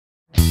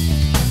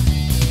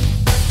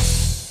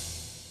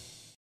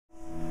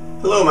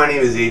Hello, my name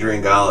is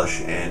Adrian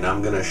Galysh, and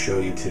I'm going to show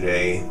you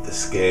today the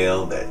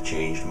scale that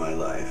changed my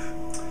life.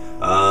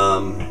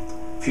 A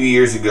few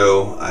years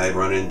ago, I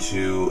run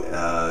into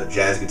a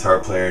jazz guitar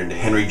player named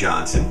Henry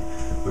Johnson.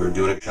 We were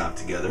doing a shop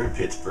together in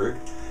Pittsburgh,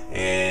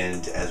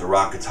 and as a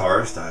rock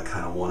guitarist, I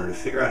kind of wanted to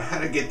figure out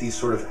how to get these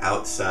sort of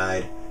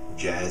outside,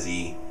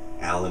 jazzy,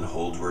 Alan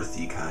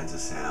Holdsworthy kinds of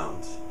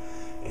sounds.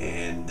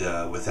 And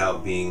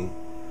without being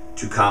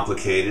too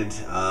complicated,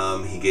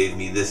 he gave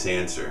me this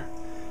answer.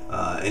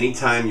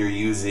 Anytime you're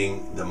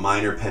using the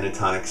minor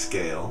pentatonic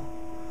scale,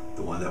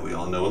 the one that we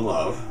all know and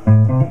love,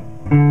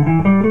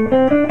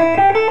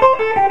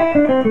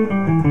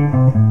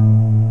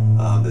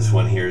 this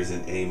one here is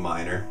in A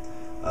minor,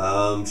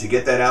 to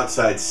get that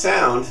outside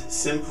sound,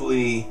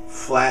 simply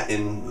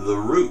flatten the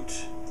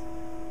root.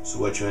 So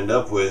what you end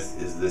up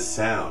with is this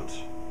sound.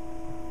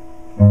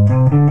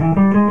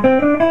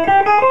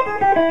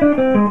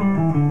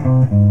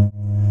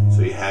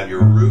 So you have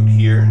your root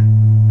here,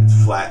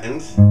 it's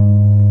flattened,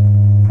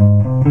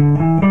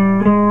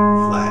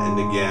 flattened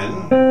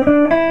again,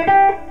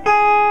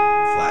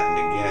 flattened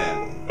again.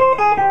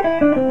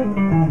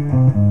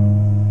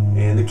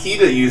 And the key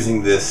to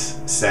using this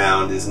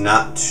sound is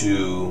not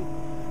to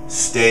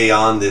stay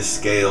on this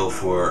scale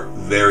for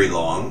very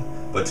long,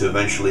 but to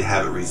eventually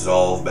have it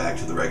resolve back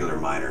to the regular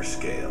minor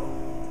scale.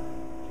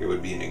 Here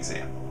would be an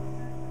example.